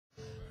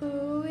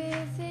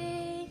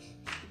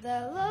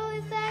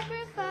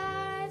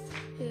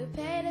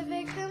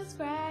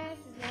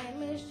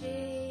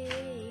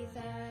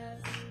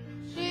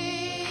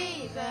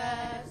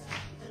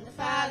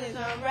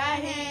on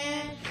right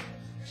hand.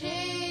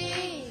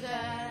 Jesus,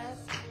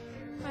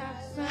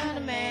 Son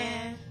of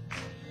Man.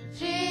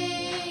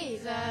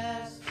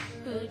 Jesus,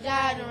 who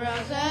died and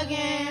rose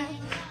again.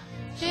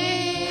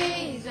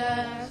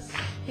 Jesus,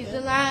 he's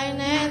the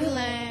Lion and the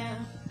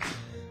Lamb.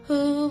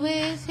 Who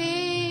is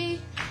he?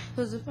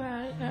 Who's the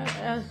bright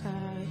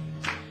outside?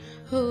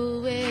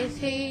 Who is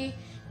he?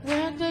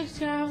 Where the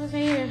showers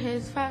hear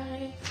his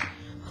fight?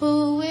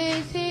 Who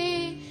is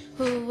he?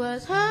 Who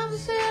was hung to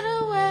sit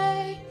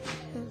away?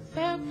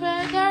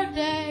 The dark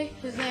day.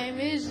 His name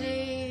is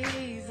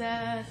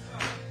Jesus.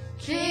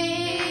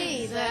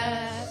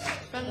 Jesus,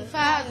 from the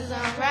Father's own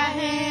right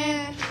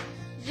hand.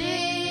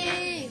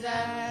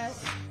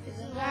 Jesus is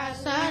the Lord,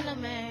 Son of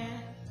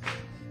Man.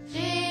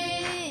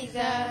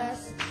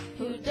 Jesus,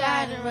 who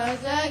died and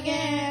rose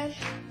again.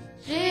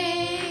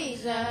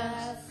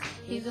 Jesus,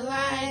 he's the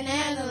Lion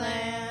and the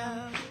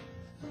Lamb.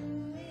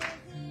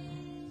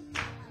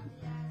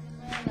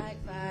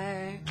 Like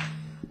fire.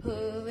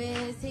 Who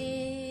is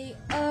he?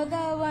 Oh,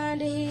 the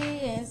wonder he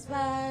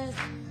inspires.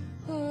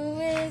 Who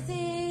is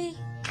he?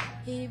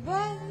 He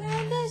brought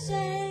them the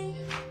shame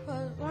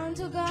for one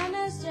to gone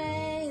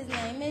astray. His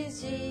name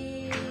is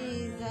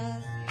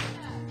Jesus.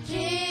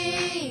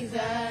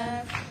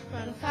 Jesus,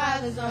 from the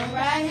Father's own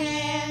right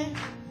hand.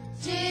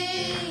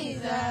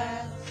 Jesus,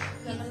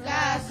 Son of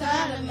God,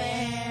 Son of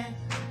Man.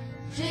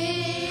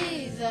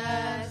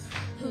 Jesus,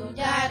 who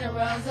died and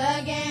rose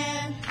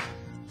again.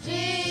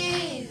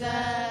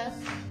 Jesus,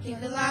 he's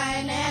the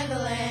Lion and the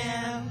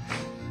Lamb.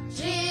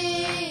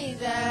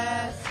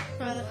 Jesus,